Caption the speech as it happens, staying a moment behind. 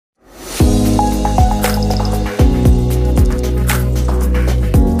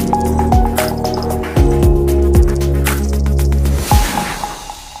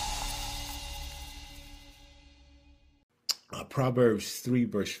Proverbs 3,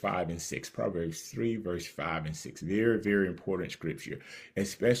 verse 5 and 6. Proverbs 3, verse 5 and 6. Very, very important scripture,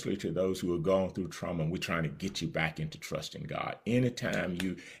 especially to those who are going through trauma. And we're trying to get you back into trusting God. Anytime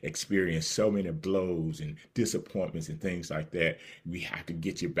you experience so many blows and disappointments and things like that, we have to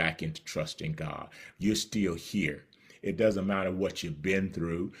get you back into trusting God. You're still here. It doesn't matter what you've been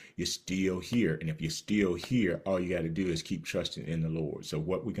through, you're still here. And if you're still here, all you got to do is keep trusting in the Lord. So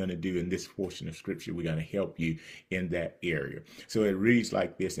what we're going to do in this portion of scripture, we're going to help you in that area. So it reads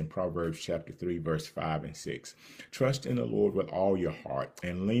like this in Proverbs chapter 3, verse 5 and 6. Trust in the Lord with all your heart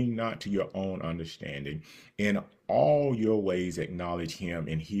and lean not to your own understanding. In all your ways acknowledge him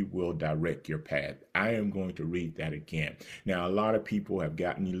and he will direct your path. I am going to read that again. Now, a lot of people have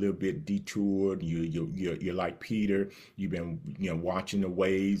gotten a little bit detoured. You're like Peter. You've been watching the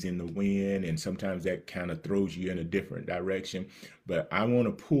waves and the wind, and sometimes that kind of throws you in a different direction. But I want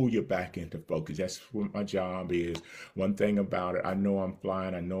to pull you back into focus. That's what my job is. One thing about it, I know I'm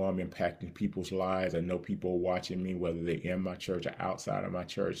flying. I know I'm impacting people's lives. I know people are watching me, whether they're in my church or outside of my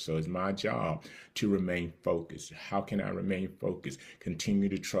church. So it's my job to remain focused. How can I remain focused? Continue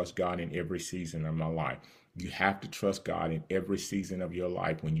to trust God in every season of my life. You have to trust God in every season of your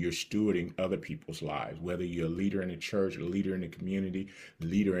life when you're stewarding other people's lives, whether you're a leader in the church, a leader in the community,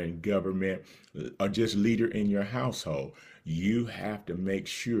 leader in government, or just leader in your household. You have to make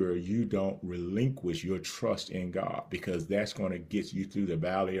sure you don't relinquish your trust in God, because that's going to get you through the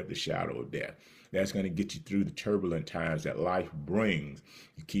valley of the shadow of death. That's going to get you through the turbulent times that life brings.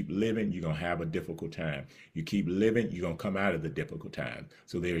 You keep living, you're going to have a difficult time. You keep living, you're going to come out of the difficult time.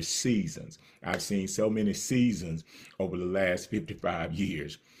 So there are seasons. I've seen so many seasons over the last 55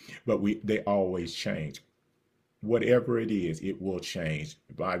 years, but they always change. Whatever it is, it will change.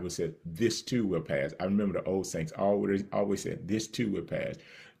 The Bible said, this too will pass. I remember the old saints always said, this too will pass.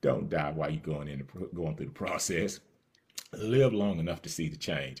 Don't die while you're going through the process. Live long enough to see the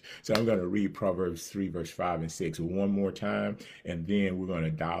change. So I'm going to read Proverbs 3, verse 5 and 6 one more time, and then we're going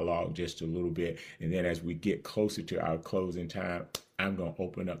to dialogue just a little bit. And then as we get closer to our closing time, I'm going to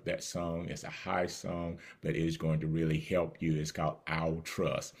open up that song. It's a high song, but it is going to really help you. It's called Our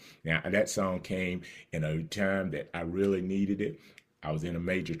Trust. Now, that song came in a time that I really needed it. I was in a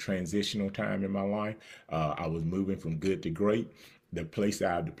major transitional time in my life. I was moving from good to great. The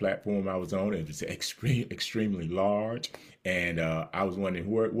platform I was on, it was extremely large. And I was wondering,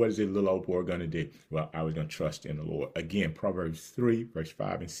 what is this little old boy going to do? Well, I was going to trust in the Lord. Again, Proverbs 3, verse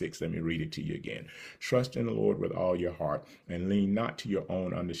 5 and 6. Let me read it to you again. Trust in the Lord with all your heart and lean not to your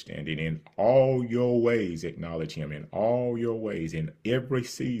own understanding. In all your ways, acknowledge him. In all your ways, in every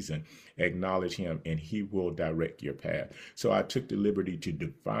season, acknowledge him, and he will direct your path. So I took the liberty to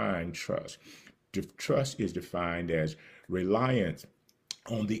define trust. Trust is defined as reliance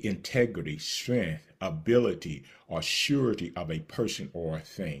on the integrity, strength, ability, or surety of a person or a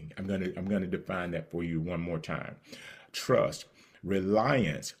thing. I'm going to define that for you one more time. Trust,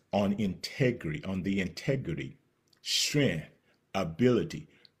 reliance on integrity, on the integrity, strength, ability,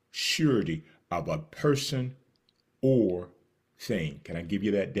 surety of a person or thing. Can I give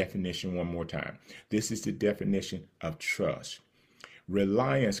you that definition one more time? This is the definition of trust.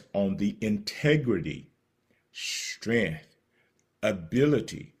 Reliance on the integrity, strength,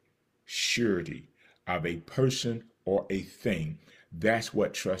 ability, surety of a person or a thing. That's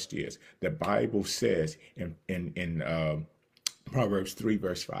what trust is. The Bible says in Proverbs 3,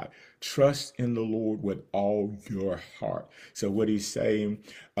 verse 5, trust in the Lord with all your heart. So what he's saying,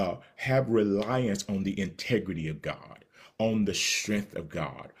 have reliance on the integrity of God, on the strength of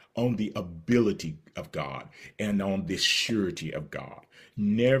God, on the ability of God, and on the surety of God.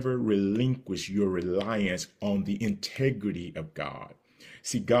 Never relinquish your reliance on the integrity of God.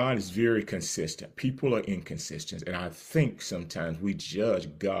 See, God is very consistent. People are inconsistent. And I think sometimes we judge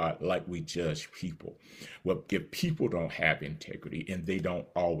God like we judge people. Well, if people don't have integrity and they don't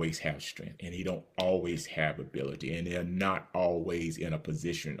always have strength and they don't always have ability and they're not always in a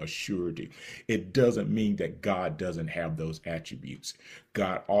position of surety, it doesn't mean that God doesn't have those attributes.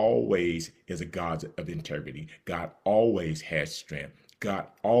 God always is a God of integrity. God always has strength. God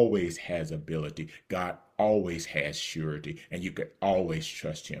always has ability. God always has surety, and you can always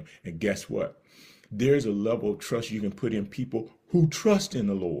trust him. And guess what? There's a level of trust you can put in people who trust in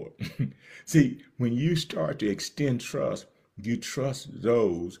the Lord. See, when you start to extend trust, you trust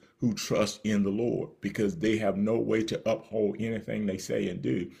those who trust in the Lord, because they have no way to uphold anything they say and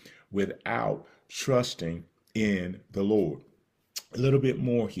do without trusting in the Lord. A little bit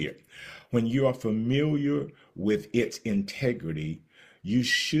more here. When you are familiar with its integrity, You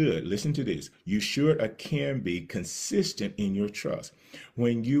should, listen to this, you should or can be consistent in your trust.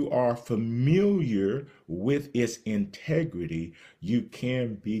 When you are familiar with its integrity, you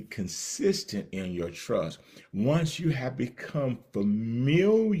can be consistent in your trust. Once you have become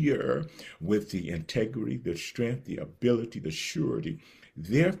familiar with the integrity, the strength, the ability, the surety,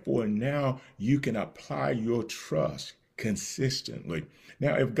 therefore now you can apply your trust consistently.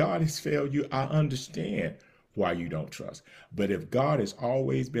 Now, if God has failed you, I understand why you don't trust. But if God has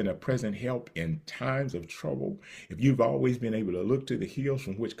always been a present help in times of trouble, if you've always been able to look to the hills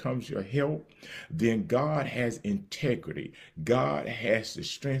from which comes your help, then God has integrity. God has the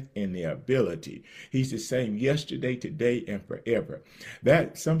strength and the ability. He's the same yesterday, today, and forever.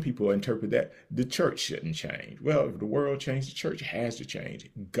 That some people interpret that the church shouldn't change. Well, if the world changed, the church has to change.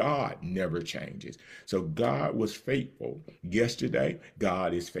 God never changes. So God was faithful yesterday.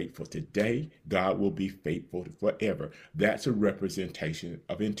 God is faithful today. God will be faithful forever. That's a representation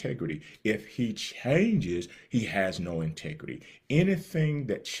of integrity. If he changes, he has no integrity. Anything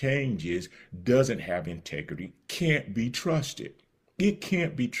that changes doesn't have integrity, can't be trusted. It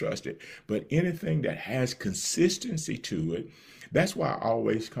can't be trusted. But anything that has consistency to it, that's why I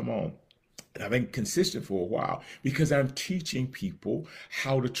always come on. And I've been consistent for a while because I'm teaching people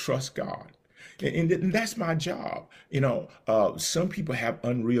how to trust God. And that's my job. Some people have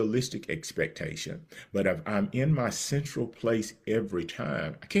unrealistic expectation, but if I'm in my central place every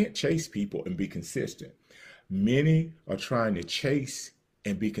time, I can't chase people and be consistent. Many are trying to chase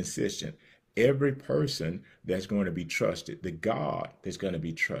and be consistent. Every person that's going to be trusted, the God that's going to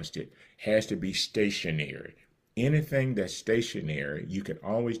be trusted, has to be stationary. Anything that's stationary, you can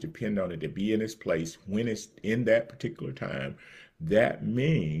always depend on it to be in its place when it's in that particular time. That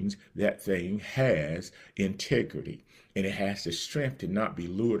means that thing has integrity, and it has the strength to not be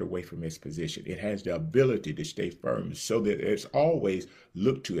lured away from its position. It has the ability to stay firm so that it's always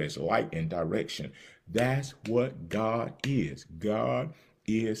looked to as light and direction. That's what God is. God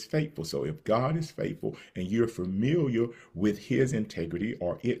is faithful. So if God is faithful and you're familiar with his integrity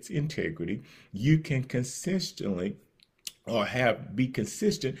or its integrity, you can consistently or be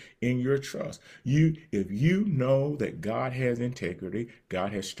consistent in your trust. If you know that God has integrity,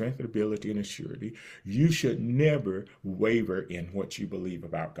 God has strength, ability, and surety, you should never waver in what you believe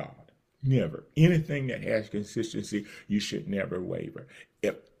about God. Never. Anything that has consistency, you should never waver.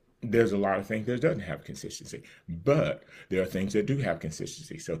 There's a lot of things that doesn't have consistency, but there are things that do have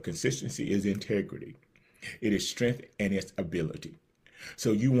consistency. So consistency is integrity. It is strength and its ability.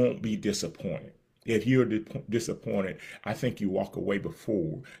 So you won't be disappointed. If you're disappointed, I think you walk away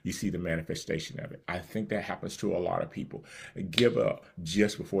before you see the manifestation of it. I think that happens to a lot of people. Give up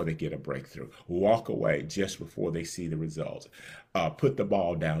just before they get a breakthrough. Walk away just before they see the results. Put the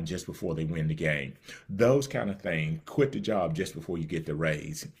ball down just before they win the game. Those kind of things. Quit the job just before you get the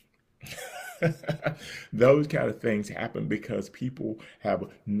raise. Those kind of things happen because people have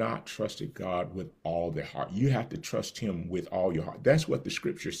not trusted God with all their heart. You have to trust him with all your heart. That's what the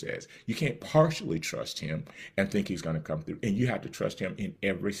scripture says. You can't partially trust him and think he's going to come through. And you have to trust him in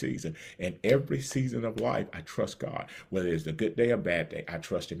every season. And every season of life, I trust God. Whether it's a good day or bad day, I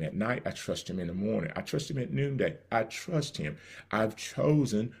trust him at night. I trust him in the morning. I trust him at noonday. I trust him. I've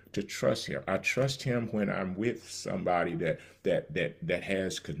chosen to trust him. I trust him when I'm with somebody that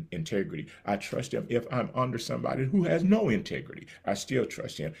has integrity. I trust him if I'm under somebody who has no integrity. I still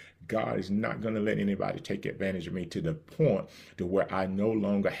trust him. God is not going to let anybody take advantage of me to the point to where I no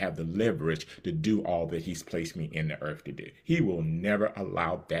longer have the leverage to do all that he's placed me in the earth to do. He will never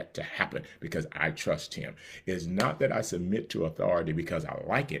allow that to happen because I trust him. It's not that I submit to authority because I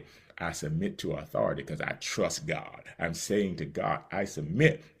like it. I submit to authority because I trust God. I'm saying to God, I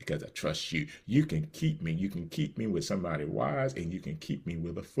submit because I trust you. You can keep me. You can keep me with somebody wise and you can keep me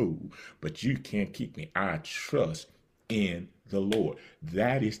with a fool, but you can't keep me. I trust in the Lord.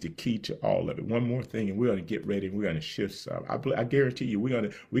 That is the key to all of it. One more thing, and we're going to get ready and we're going to shift some. I guarantee you, we're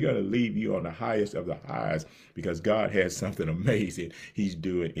going to leave you on the highest of the highs because God has something amazing he's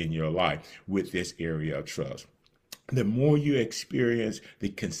doing in your life with this area of trust. The more you experience the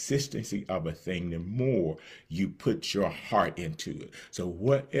consistency of a thing, the more you put your heart into it. So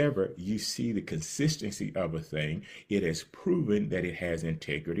whatever you see the consistency of a thing, it has proven that it has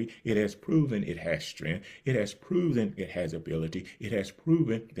integrity. It has proven it has strength. It has proven it has ability. It has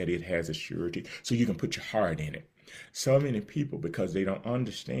proven that it has a surety. So you can put your heart in it. So many people, because they don't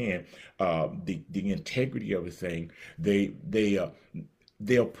understand the integrity of a thing,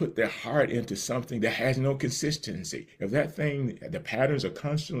 they'll put their heart into something that has no consistency. If that thing, the patterns are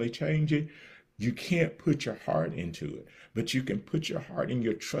constantly changing, you can't put your heart into it. But you can put your heart in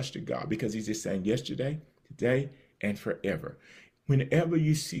your trust to God because he's just saying yesterday, today, and forever. Whenever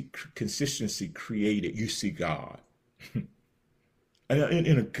you see consistency created, you see God. In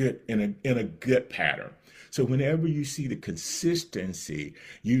a good pattern. So whenever you see the consistency,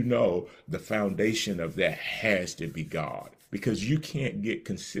 you know the foundation of that has to be God, because you can't get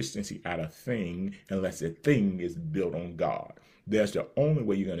consistency out of thing unless the thing is built on God. That's the only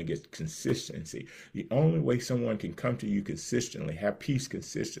way you're going to get consistency. The only way someone can come to you consistently, have peace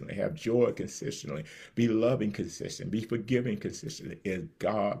consistently, have joy consistently, be loving consistently, be forgiving consistently, is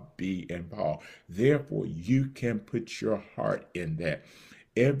God be involved. Therefore, you can put your heart in that.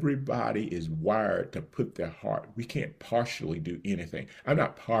 Everybody is wired to put their heart. We can't partially do anything. I'm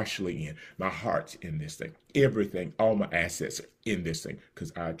not partially in. My heart's in this thing. Everything, all my assets are in this thing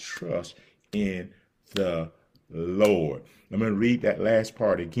because I trust in the Lord. I'm going to read that last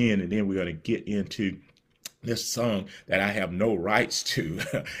part again, and then we're going to get into this song that I have no rights to.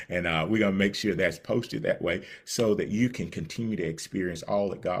 And we're going to make sure that's posted that way so that you can continue to experience all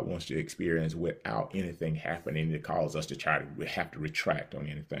that God wants to experience without anything happening that causes us to try to have to retract on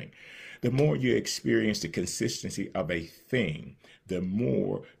anything. The more you experience the consistency of a thing, the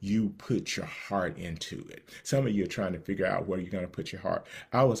more you put your heart into it. Some of you are trying to figure out where you're going to put your heart.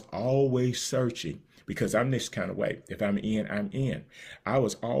 I was always searching, because I'm this kind of way. If I'm in, I'm in. I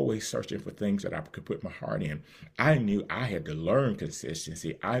was always searching for things that I could put my heart in. I knew I had to learn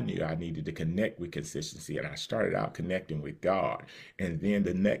consistency. I knew I needed to connect with consistency. And I started out connecting with God. And then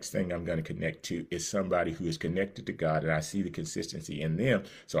the next thing I'm going to connect to is somebody who is connected to God, and I see the consistency in them,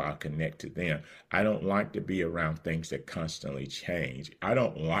 so I'll connect to them. I don't like to be around things that constantly change. I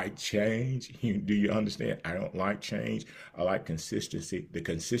don't like change. Do you understand? I don't like change. I like consistency. The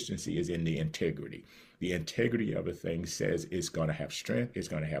consistency is in the integrity. The integrity of a thing says it's going to have strength, it's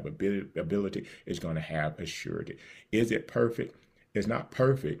going to have ability, it's going to have assurity. Is it perfect? It's not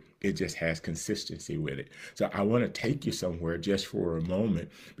perfect. It just has consistency with it. So I want to take you somewhere just for a moment,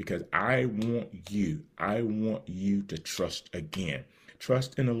 because I want you to trust again.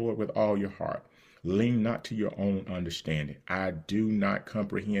 Trust in the Lord with all your heart. Lean not to your own understanding. I do not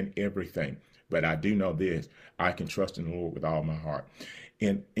comprehend everything, but I do know this: I can trust in the Lord with all my heart.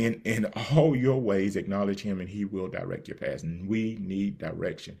 In all your ways, acknowledge him, and he will direct your paths. And we need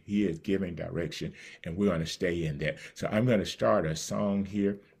direction. He is giving direction, and we're going to stay in that. So I'm going to start a song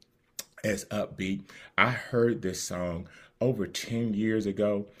here as upbeat. I heard this song over 10 years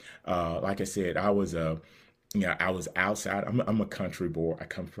ago. Like I said, I was outside. I'm a country boy. I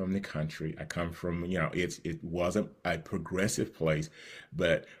come from the country. I come from, it wasn't a progressive place,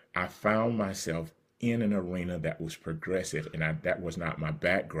 but I found myself in an arena that was progressive, and that was not my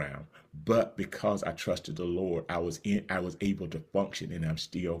background. But because I trusted the Lord, I was able to function, and I'm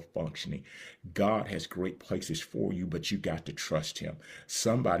still functioning. God has great places for you, but you got to trust him.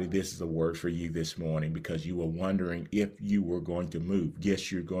 Somebody, this is a word for you this morning, because you were wondering if you were going to move.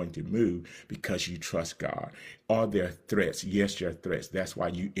 Yes, you're going to move because you trust God. Are there threats? Yes, there are threats. That's why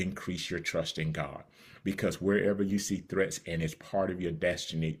you increase your trust in God. Because wherever you see threats and it's part of your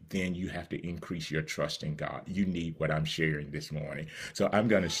destiny, then you have to increase your trust in God. You need what I'm sharing this morning. So I'm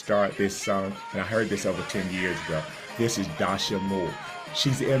going to start this song, and I heard this over 10 years ago. This is Dasha Moore.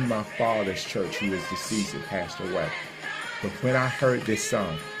 She's in my father's church, who is deceased and passed away. But when I heard this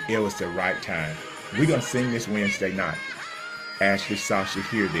song, it was the right time. We're going to sing this Wednesday night. Ashley, Sasha,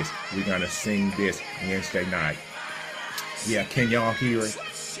 hear this. We're going to sing this Wednesday night. Yeah, can y'all hear it?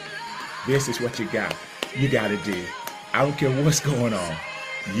 This is what you got to do. I don't care what's going on.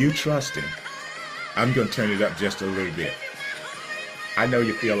 You trust him. I'm going to turn it up just a little bit. I know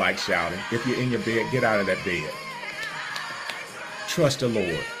you feel like shouting. If you're in your bed, get out of that bed. Trust the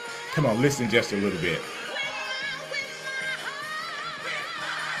Lord. Come on, listen just a little bit.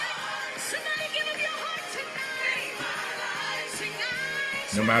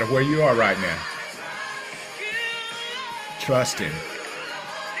 No matter where you are right now, trust him.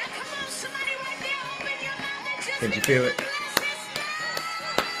 Can you feel it?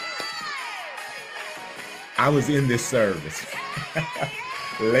 I was in this service.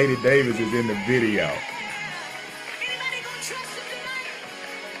 Lady Davis is in the video.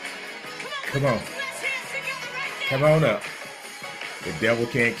 Come on. Come on up. The devil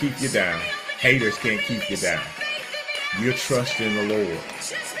can't keep you down. Haters can't keep you down. You're trusting the Lord.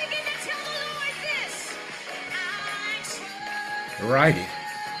 Write it.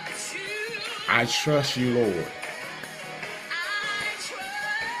 I trust you, Lord.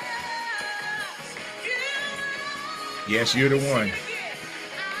 Yes, you're the one.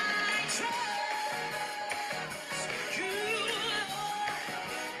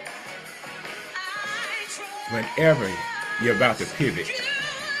 Whenever you're about to pivot,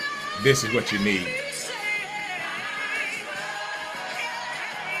 this is what you need.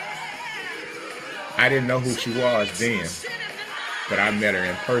 I didn't know who she was then, but I met her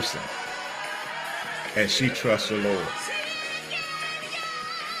in person, and she trusts the Lord.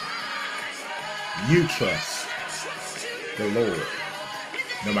 You trust the Lord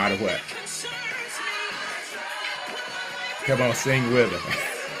no matter what. Come on, sing with her.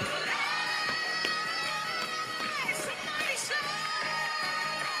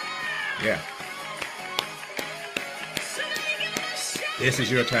 Yeah. This is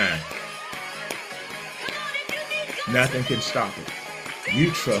your time. Nothing can stop it.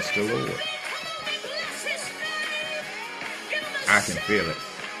 You trust the Lord. I can feel it.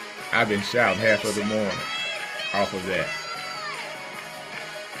 I've been shouting half of the morning off of that.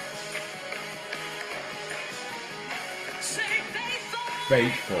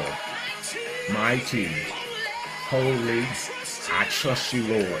 Faithful, mighty, holy, I trust you,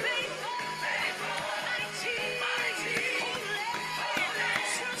 Lord.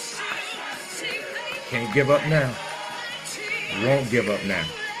 Can't give up now. Won't give up now.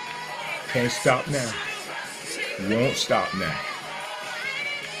 Can't stop now. Won't stop now.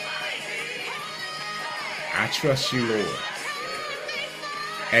 I trust you, Lord.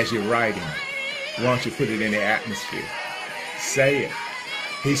 As you're writing, why don't you put it in the atmosphere? Say it.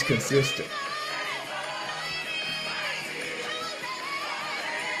 He's consistent.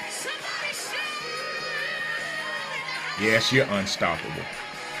 Yes, you're unstoppable.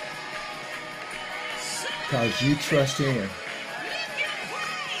 Because you trust Him.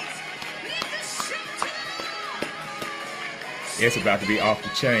 It's about to be off the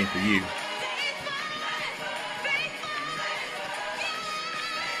chain for you.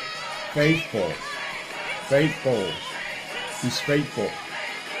 Faithful. Faithful. He's faithful.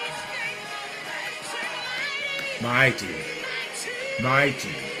 Mighty.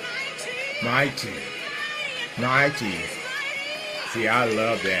 Mighty. Mighty. Mighty. See, I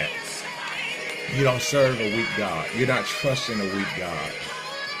love that. You don't serve a weak God. You're not trusting a weak God.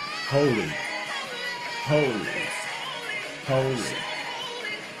 Holy. Holy. Holy.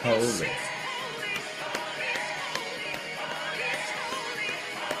 Holy.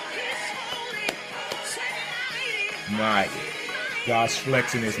 Mighty. God's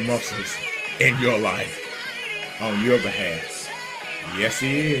flexing His muscles in your life on your behalf. Yes,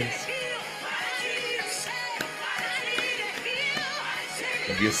 He is.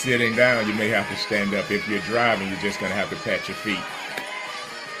 If you're sitting down, you may have to stand up. If you're driving, you're just going to have to pat your feet.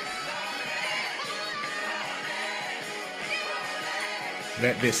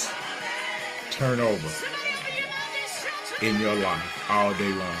 Let this turn over in your life all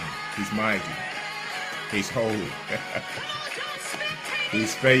day long. He's mighty. He's holy.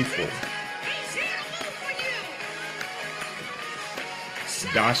 He's faithful.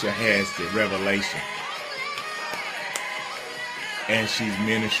 Dasha has the revelation, and she's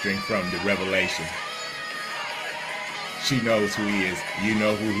ministering from the revelation. She knows who He is. You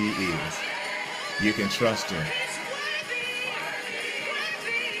know who He is. You can trust Him.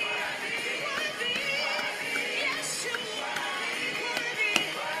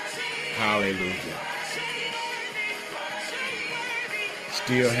 Hallelujah.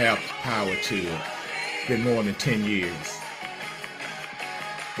 Still have power to it. Been more than 10 years.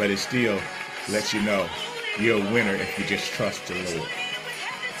 But it still lets you know you're a winner if you just trust the Lord.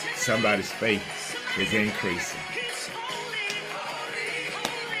 Somebody's faith is increasing.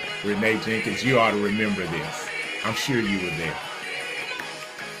 Renee Jenkins, you ought to remember this. I'm sure you were there.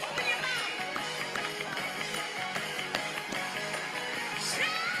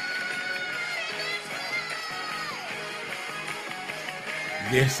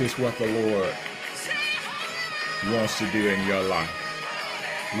 This is what the Lord wants to do in your life.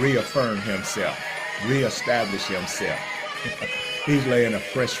 Reaffirm Himself. Reestablish Himself. He's laying a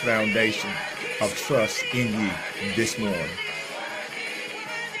fresh foundation of trust in you this morning.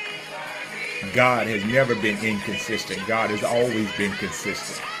 God has never been inconsistent. God has always been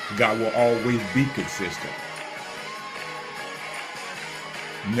consistent. God will always be consistent.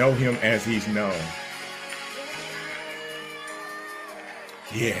 Know Him as He's known.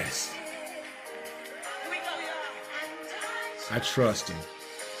 Yes. I trust Him.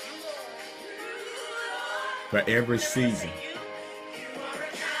 For every season,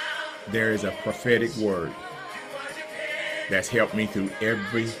 there is a prophetic word that's helped me through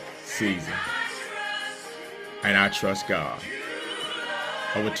every season. And I trust God.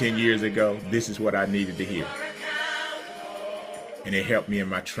 Over 10 years ago, this is what I needed to hear. And it helped me in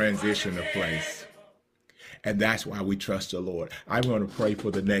my transitional place. And that's why we trust the Lord. I'm going to pray for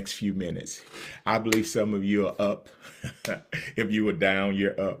the next few minutes. I believe some of you are up. If you were down,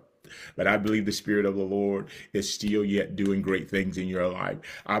 you're up. but I believe the Spirit of the Lord is still yet doing great things in your life.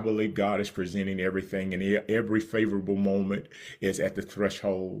 I believe God is presenting everything, and every favorable moment is at the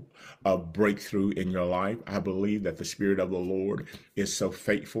threshold of breakthrough in your life. I believe that the Spirit of the Lord is so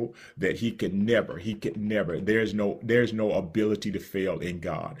faithful that he could never, there's no ability to fail in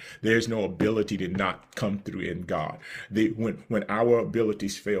God. There's no ability to not come through in God. When our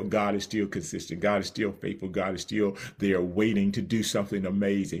abilities fail, God is still consistent. God is still faithful. God is still there waiting to do something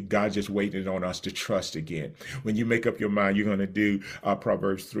amazing. God's just waiting on us to trust again. When you make up your mind, you're going to do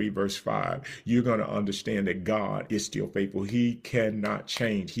Proverbs 3 verse 5. You're going to understand that God is still faithful. He cannot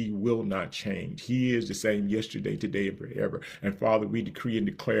change. He will not change. He is the same yesterday, today, and forever. And Father, we decree and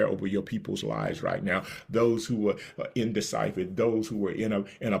declare over your people's lives right now, those who were indecisive, those who were in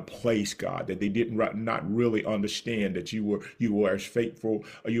a place, God, that they did not really understand that you were as faithful,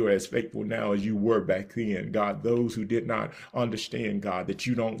 you are as faithful now as you were back then, God. Those who did not understand, God, that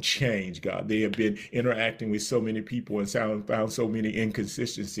you don't change, God. They have been interacting with so many people and found so many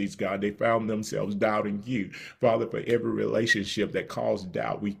inconsistencies, God. They found themselves doubting you. Father, for every relationship that caused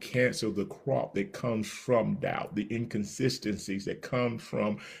doubt, we cancel the crop that comes from doubt, the inconsistencies that come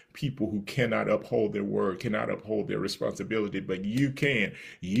from people who cannot uphold their word, cannot uphold their responsibility, but you can,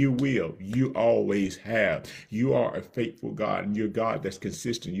 you will, you always have. You are a faithful God, and you're a God that's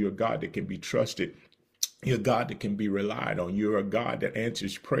consistent. You're a God that can be trusted. You're a God that can be relied on. You're a God that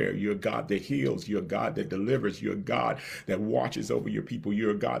answers prayer. You're a God that heals. You're a God that delivers. You're a God that watches over your people. You're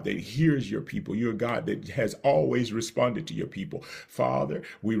a God that hears your people. You're a God that has always responded to your people. Father,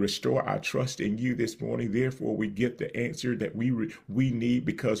 we restore our trust in you this morning. Therefore, we get the answer that we need,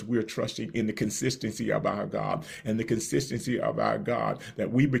 because we're trusting in the consistency of our God, and the consistency of our God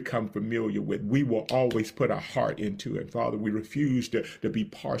that we become familiar with. We will always put our heart into it. Father, we refuse to be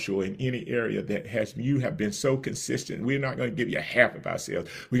partial in any area that you have been so consistent. We're not going to give you half of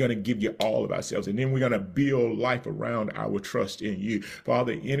ourselves. We're going to give you all of ourselves. And then we're going to build life around our trust in you.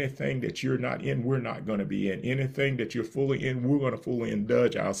 Father, anything that you're not in, we're not going to be in. Anything that you're fully in, we're going to fully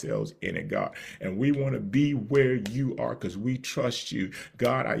indulge ourselves in it, God. And we want to be where you are because we trust you.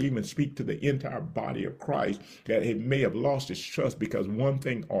 God, I even speak to the entire body of Christ that it may have lost its trust because one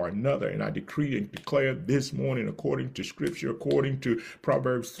thing or another. And I decree and declare this morning, according to Scripture, according to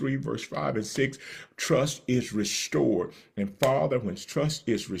Proverbs 3 verse 5 and 6, trust is restored. And Father, when trust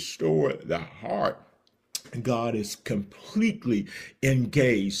is restored, the heart, God is completely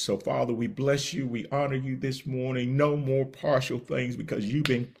engaged. So Father, we bless you. We honor you this morning. No more partial things because you've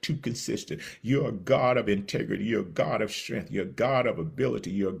been too consistent. You're a God of integrity. You're a God of strength. You're a God of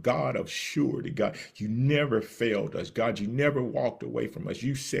ability. You're a God of surety. God, you never failed us. God, you never walked away from us.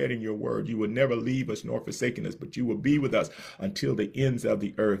 You said in your word, you will never leave us nor forsaken us, but you will be with us until the ends of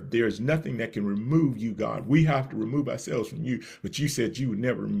the earth. There is nothing that can remove you, God. We have to remove ourselves from you, but you said you would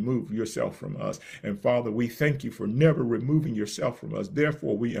never remove yourself from us. And Father, we thank you for never removing yourself from us.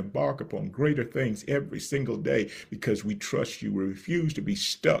 Therefore, we embark upon greater things every single day because we trust you. We refuse to be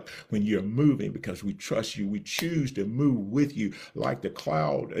stuck when you're moving because we trust you. We choose to move with you like the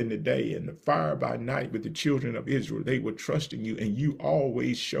cloud in the day and the fire by night with the children of Israel. They were trusting you, and you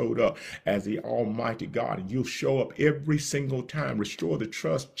always showed up as the Almighty God, and you'll show up every single time. Restore the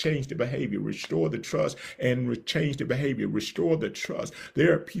trust, change the behavior. Restore the trust and change the behavior. Restore the trust.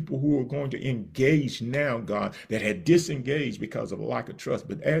 There are people who are going to engage now, God, that had disengaged because of a lack of trust.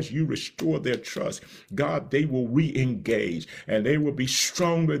 But as you restore their trust, God, they will re-engage and they will be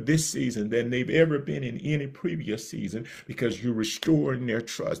stronger this season than they've ever been in any previous season because you're restoring their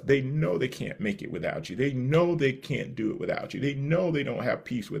trust. They know they can't make it without you. They know they can't do it without you. They know they don't have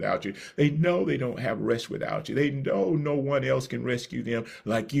peace without you. They know they don't have rest without you. They know no one else can rescue them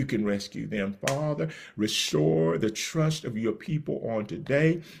like you can rescue them. Father, restore the trust of your people on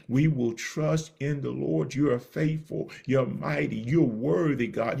today. We will trust in the Lord. You are faithful. You're mighty. You're worthy,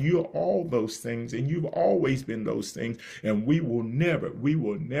 God. You're all those things, and you've always been those things. And we will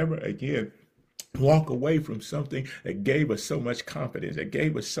never again walk away from something that gave us so much confidence, that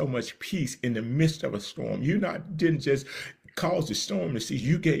gave us so much peace in the midst of a storm. Didn't just cause the storm to cease.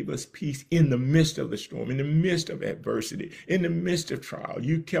 You gave us peace in the midst of the storm, in the midst of adversity, in the midst of trial.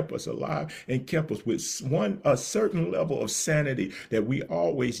 You kept us alive and kept us with a certain level of sanity that we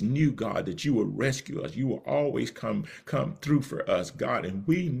always knew, God, that you would rescue us. You will always come through for us, God. And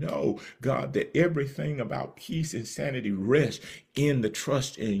we know, God, that everything about peace and sanity rests in the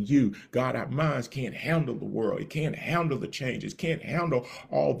trust in you. God, our minds can't handle the world. It can't handle the changes, can't handle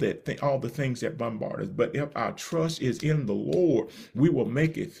all the things that bombard us. But if our trust is in the Lord, we will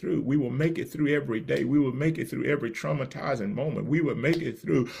make it through. We will make it through every day. We will make it through every traumatizing moment. We will make it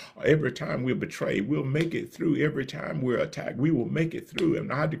through every time we're betrayed. We'll make it through every time we're attacked. We will make it through.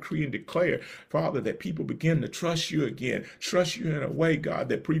 And I decree and declare, Father, that people begin to trust you again, trust you in a way, God,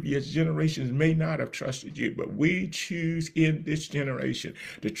 that previous generations may not have trusted you. But we choose in this generation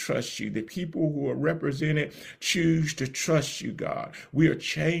to trust you. The people who are represented choose to trust you, God. We are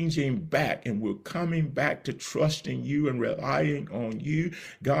changing back and we're coming back to trusting you and relying on you,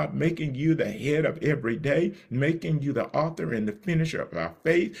 God, making you the head of every day, making you the author and the finisher of our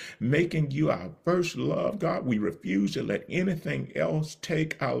faith, making you our first love, God. We refuse to let anything else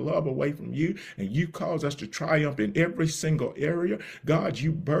take our love away from you, and you cause us to triumph in every single area. God,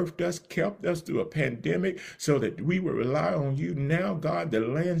 you birthed us, kept us through a pandemic so that we will rely on you. Now, God, the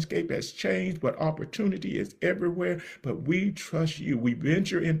landscape has changed, but opportunity is everywhere. But we trust you. We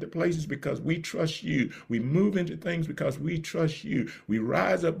venture into places because we trust you. We move into things because we trust you. We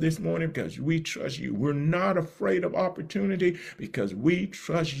rise up this morning because we trust you. We're not afraid of opportunity because we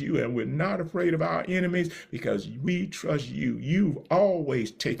trust you, and we're not afraid of our enemies because we trust you. You've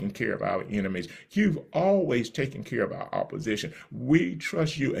always taken care of our enemies. You've always taken care of our opposition. We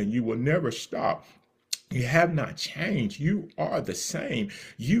trust you, and you will never stop. You have not changed. You are the same.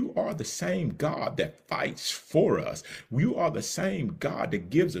 You are the same God that fights for us. You are the same God that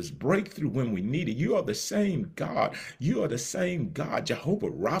gives us breakthrough when we need it. You are the same God. You are the same God, Jehovah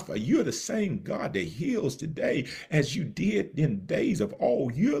Rapha. You are the same God that heals today as you did in days of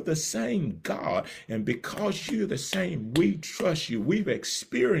old. You're the same God. And because you're the same, we trust you. We've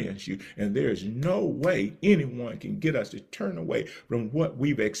experienced you. And there's no way anyone can get us to turn away from what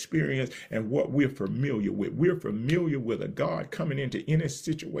we've experienced and what we're familiar with. We're familiar with a God coming into any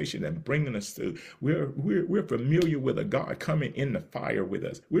situation and bringing us through. We're familiar with a God coming in the fire with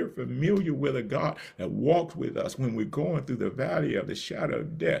us. We're familiar with a God that walked with us when we're going through the valley of the shadow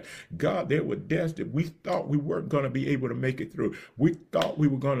of death. God, there were deaths that we thought we weren't going to be able to make it through. We thought we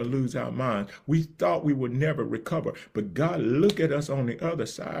were going to lose our minds. We thought we would never recover. But God, look at us on the other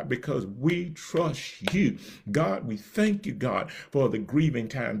side because we trust you. God, we thank you, God, for the grieving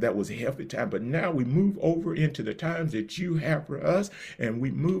time that was a healthy time. But now we move over into the times that you have for us, and we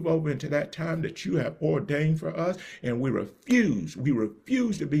move over into that time that you have ordained for us, and we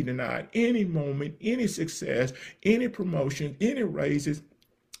refuse to be denied any moment, any success, any promotion, any raises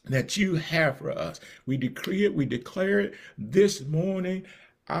that you have for us. We decree it, we declare it this morning.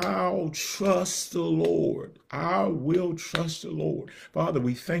 I'll trust the Lord. I will trust the Lord. Father,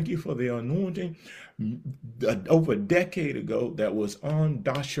 we thank you for the anointing over a decade ago that was on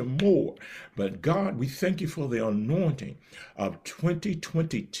Dasha Moore. But God, we thank you for the anointing of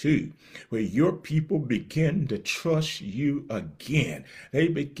 2022, where your people begin to trust you again. They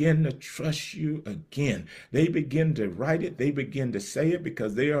begin to trust you again. They begin to write it. They begin to say it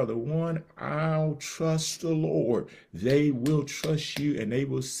because they are the one. I'll trust the Lord. They will trust you, and they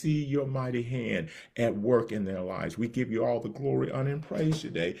will see your mighty hand at work in their lives. We give you all the glory, honor, and praise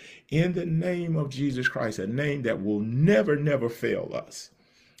today in the name of Jesus Christ, a name that will never, never fail us.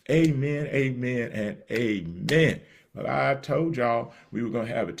 Amen, amen, and amen. Well, I told y'all we were going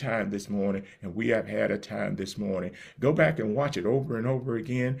to have a time this morning, and we have had a time this morning. Go back and watch it over and over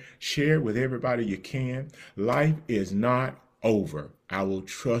again. Share with everybody you can. Life is not over. I will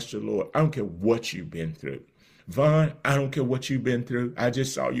trust the Lord. I don't care what you've been through. Vaughn, I don't care what you've been through. I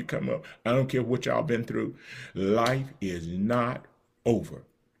just saw you come up. I don't care what y'all been through. Life is not over.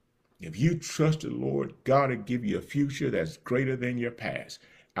 If you trust the Lord, God will give you a future that's greater than your past.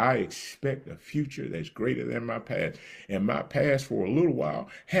 I expect a future that's greater than my past. And my past for a little while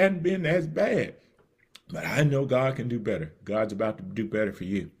hadn't been as bad. But I know God can do better. God's about to do better for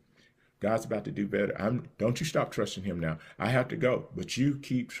you. God's about to do better. Don't you stop trusting him now. I have to go, but you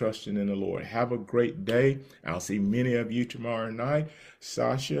keep trusting in the Lord. Have a great day. I'll see many of you tomorrow night.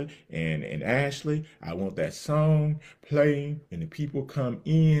 Sasha and Ashley, I want that song playing when the people come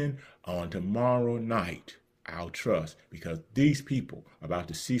in on tomorrow night. I'll trust, because these people are about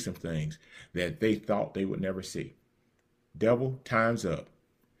to see some things that they thought they would never see. Devil, time's up.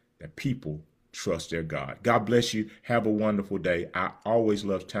 The people trust their God. God bless you. Have a wonderful day. I always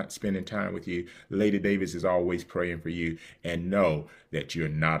love spending time with you. Lady Davis is always praying for you, and know that you're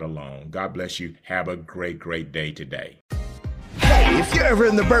not alone. God bless you. Have a great, great day today. Hey, if you're ever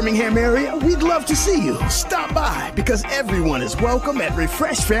in the Birmingham area, we'd love to see you. Stop by, because everyone is welcome at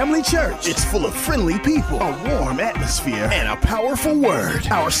Refresh Family Church. It's full of friendly people, a warm atmosphere, and a powerful word.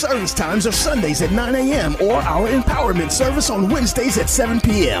 Our service times are Sundays at 9 a.m. or our empowerment service on Wednesdays at 7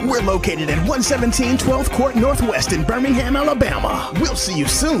 p.m. We're located at 117 12th Court Northwest in Birmingham, Alabama. We'll see you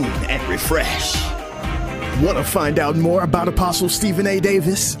soon at Refresh. Want to find out more about Apostle Stephen A.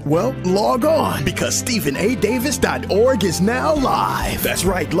 Davis? Well, log on, because StephenADavis.org is now live. That's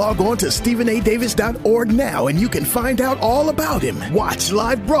right, log on to StephenADavis.org now and you can find out all about him, watch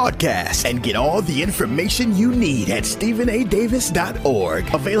live broadcasts, and get all the information you need at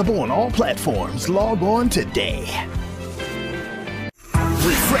StephenADavis.org. Available on all platforms. Log on today.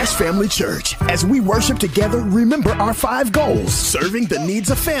 Refresh Family Church. As we worship together, remember our 5 goals: serving the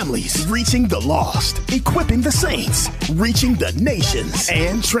needs of families, reaching the lost, equipping the saints, reaching the nations,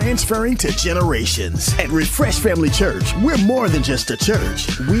 and transferring to generations. At Refresh Family Church, we're more than just a church.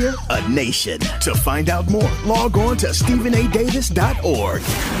 We're a nation. To find out more, log on to StephenADavis.org.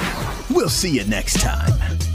 We'll see you next time.